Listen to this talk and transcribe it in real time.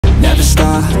Never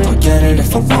stop, I'll get it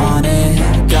if I want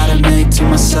it. Gotta make to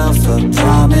myself a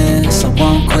promise. I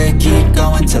won't quit, keep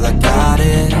going till I got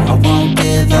it. I won't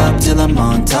give up till I'm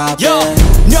on top. Yo,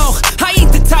 no, I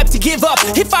ain't the type to give up.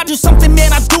 If I do something,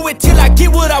 man, I do it till I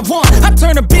get what I want. I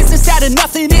turn a business out of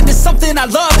nothing into something I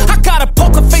love. I got a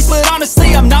poker face, but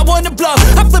honestly, I'm not one to bluff.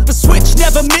 I flip a switch,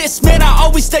 never miss, man, I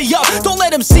always stay up. Don't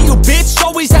let them see you, bitch,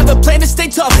 always have a plan to stay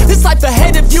tough. This life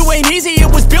ahead of you ain't easy,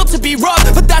 it was built to be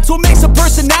rough. But that's what makes a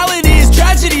personality, is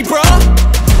tragedy, bruh.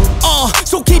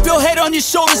 So keep your head on your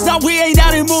shoulders. Now we ain't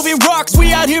out here moving rocks,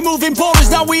 we out here moving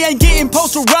boulders. Now we ain't getting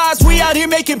posterized, we out here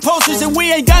making posters. And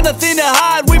we ain't got nothing to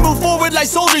hide, we move forward like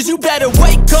soldiers. You better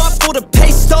wake up for the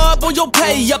pay stub or you'll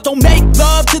pay up. Don't make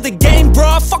love to the game,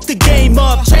 bruh, fuck the game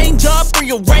up. Change up,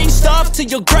 rearrange stuff to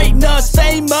your greatness.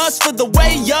 Famous for the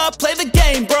way up, play the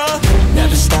game, bruh.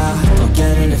 Never stop, I'll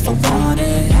get it if I want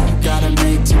it. Gotta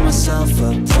make to myself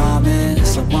a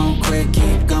promise. I won't quit,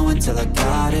 keep going till I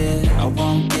got it. I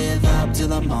won't give up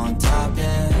till I'm on top, yeah.